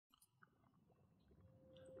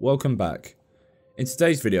Welcome back. In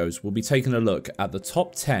today's videos we'll be taking a look at the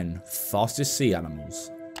top 10 fastest sea animals.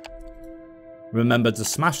 Remember to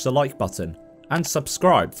smash the like button and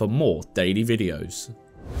subscribe for more daily videos.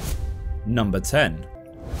 Number 10.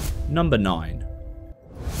 Number 9.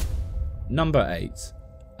 Number 8.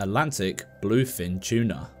 Atlantic bluefin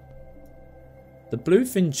tuna. The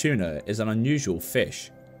bluefin tuna is an unusual fish,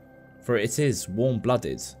 for it is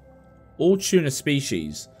warm-blooded. All tuna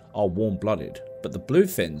species are warm-blooded, but the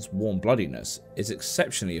bluefin's warm-bloodedness is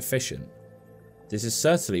exceptionally efficient. This is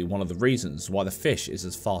certainly one of the reasons why the fish is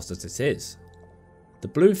as fast as it is. The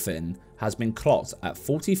bluefin has been clocked at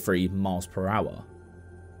 43 miles per hour.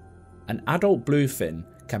 An adult bluefin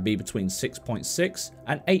can be between 6.6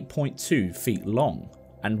 and 8.2 feet long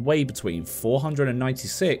and weigh between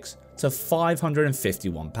 496 to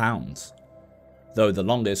 551 pounds. Though the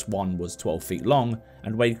longest one was 12 feet long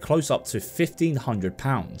and weighed close up to 1500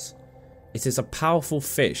 pounds. It is a powerful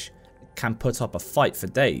fish, can put up a fight for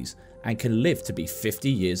days and can live to be 50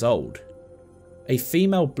 years old. A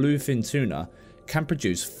female bluefin tuna can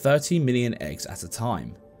produce 30 million eggs at a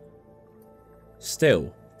time.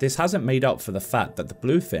 Still, this hasn't made up for the fact that the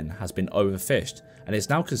bluefin has been overfished and is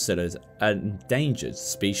now considered an endangered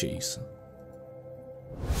species.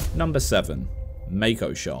 Number 7.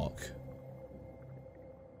 Mako shark.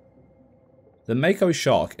 The Mako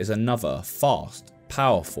shark is another fast,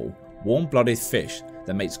 powerful, warm-blooded fish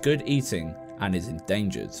that makes good eating and is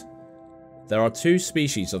endangered. There are two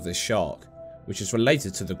species of this shark, which is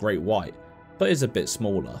related to the great white but is a bit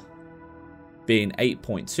smaller. Being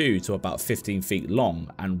 8.2 to about 15 feet long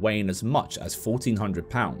and weighing as much as 1400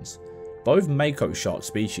 pounds, both Mako shark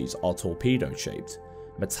species are torpedo shaped,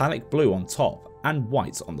 metallic blue on top and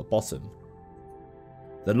white on the bottom.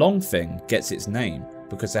 The long fin gets its name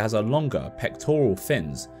because it has a longer pectoral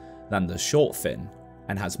fins than the short fin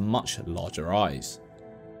and has much larger eyes.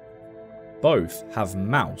 Both have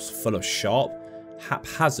mouths full of sharp,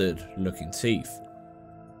 haphazard looking teeth.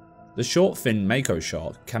 The short fin Mako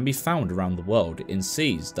shark can be found around the world in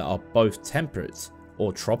seas that are both temperate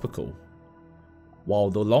or tropical, while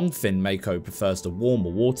the long fin Mako prefers the warmer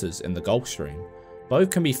waters in the Gulf Stream. Both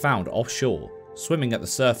can be found offshore, swimming at the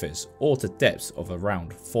surface or to depths of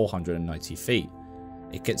around 490 feet.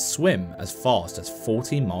 It can swim as fast as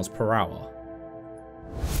 40 miles per hour.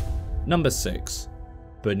 Number 6.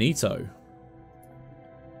 Bonito.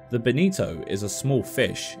 The bonito is a small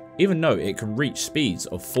fish. Even though it can reach speeds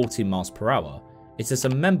of 40 miles per hour, it is a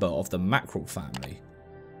member of the mackerel family,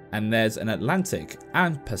 and there's an Atlantic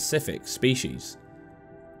and Pacific species.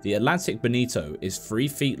 The Atlantic bonito is 3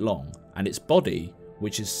 feet long, and its body,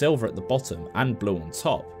 which is silver at the bottom and blue on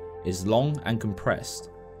top, is long and compressed.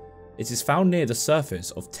 It is found near the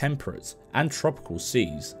surface of temperate and tropical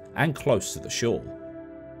seas and close to the shore.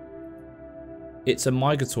 It's a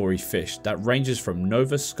migratory fish that ranges from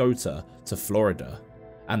Nova Scotia to Florida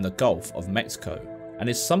and the Gulf of Mexico, and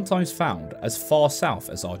is sometimes found as far south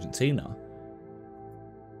as Argentina.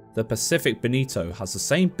 The Pacific bonito has the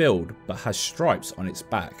same build but has stripes on its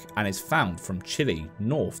back and is found from Chile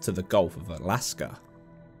north to the Gulf of Alaska.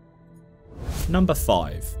 Number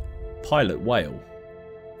 5. Pilot whale.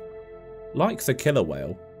 Like the killer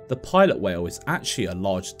whale, the pilot whale is actually a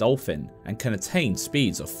large dolphin and can attain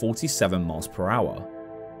speeds of 47 miles per hour.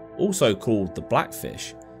 Also called the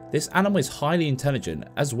blackfish, this animal is highly intelligent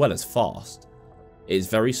as well as fast. It is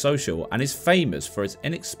very social and is famous for its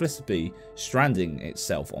inexplicably stranding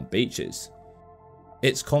itself on beaches.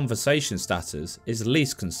 Its conservation status is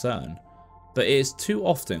least concern, but it is too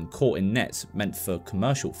often caught in nets meant for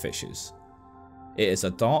commercial fishes. It is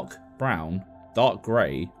a dark brown, dark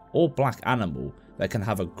grey or black animal that can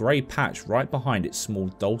have a grey patch right behind its small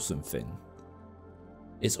dorsal fin.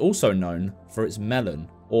 It's also known for its melon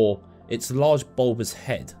or its large bulbous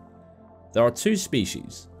head. There are two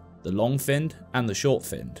species, the long-finned and the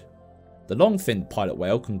short-finned. The long-finned pilot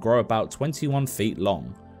whale can grow about 21 feet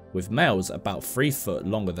long, with males about 3 foot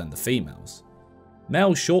longer than the females.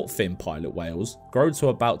 Male short-finned pilot whales grow to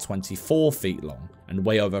about 24 feet long and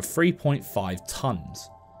weigh over 3.5 tons.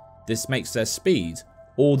 This makes their speed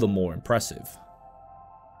all the more impressive.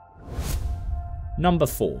 Number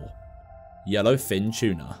 4. Yellowfin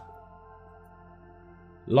tuna.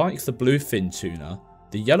 Like the bluefin tuna,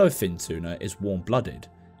 the yellowfin tuna is warm-blooded,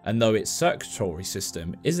 and though its circulatory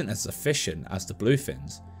system isn't as efficient as the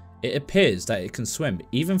bluefins, it appears that it can swim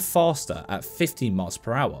even faster at 50 miles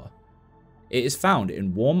per hour. It is found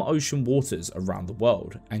in warm ocean waters around the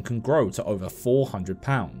world and can grow to over 400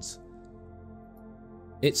 pounds.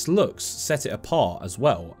 Its looks set it apart as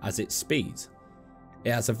well as its speed.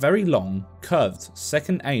 It has a very long, curved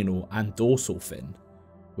second anal and dorsal fin.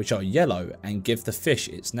 which are yellow and give the fish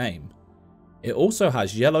its name. It also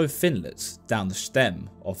has yellow finlets down the stem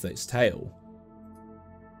of its tail.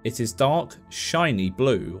 It is dark, shiny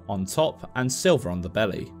blue on top and silver on the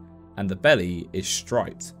belly, and the belly is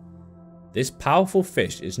striped. This powerful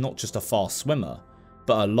fish is not just a fast swimmer,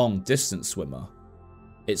 but a long distance swimmer.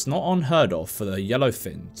 It's not unheard of for the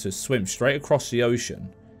yellowfin to swim straight across the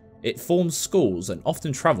ocean. It forms schools and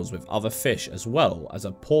often travels with other fish as well as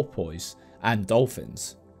a porpoise and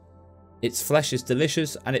dolphins. Its flesh is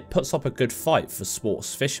delicious and it puts up a good fight for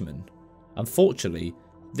sports fishermen. Unfortunately,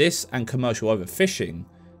 this and commercial overfishing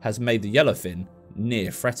has made the yellowfin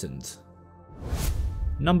near threatened.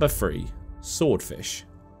 Number 3. Swordfish.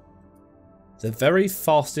 The very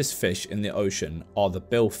fastest fish in the ocean are the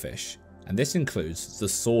billfish, and this includes the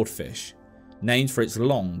swordfish, named for its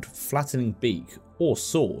long, flattening beak or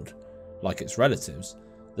sword. Like its relatives,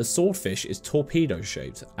 the swordfish is torpedo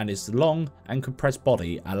shaped and its long and compressed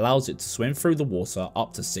body allows it to swim through the water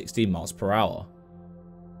up to 60 miles per hour.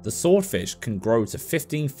 The swordfish can grow to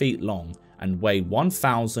 15 feet long and weigh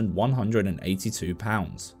 1,182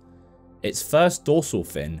 pounds. Its first dorsal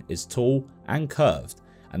fin is tall and curved,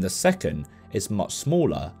 and the second is much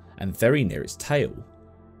smaller and very near its tail.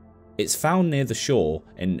 It's found near the shore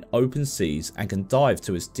in open seas and can dive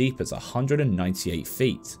to as deep as 198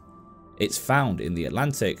 feet. It's found in the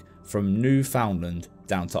Atlantic from Newfoundland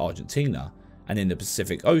down to Argentina, and in the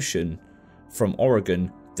Pacific Ocean from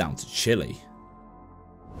Oregon down to Chile.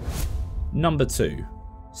 Number 2.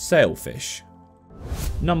 Sailfish.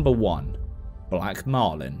 Number 1. Black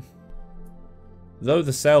marlin. Though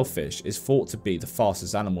the sailfish is thought to be the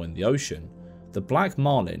fastest animal in the ocean, the black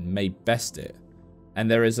marlin may best it, and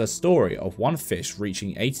there is a story of one fish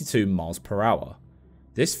reaching 82 miles per hour.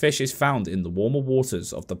 This fish is found in the warmer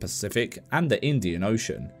waters of the Pacific and the Indian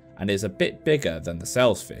Ocean, and is a bit bigger than the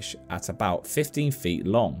sailfish at about 15 feet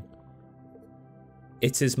long.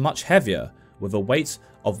 It is much heavier, with a weight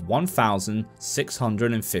of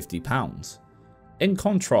 1,650 pounds. In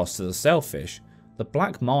contrast to the sailfish, the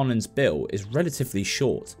black marlin's bill is relatively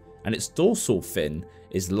short, and its dorsal fin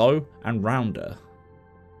is low and rounder.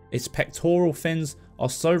 Its pectoral fins are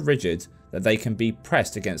so rigid that they can be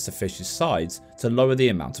pressed against the fish's sides to lower the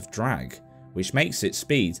amount of drag, which makes its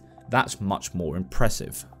speed that much more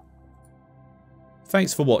impressive.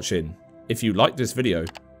 Thanks for watching. If you liked this video,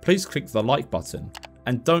 please click the like button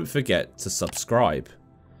and don't forget to subscribe.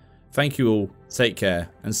 Thank you all, take care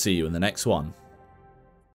and see you in the next one.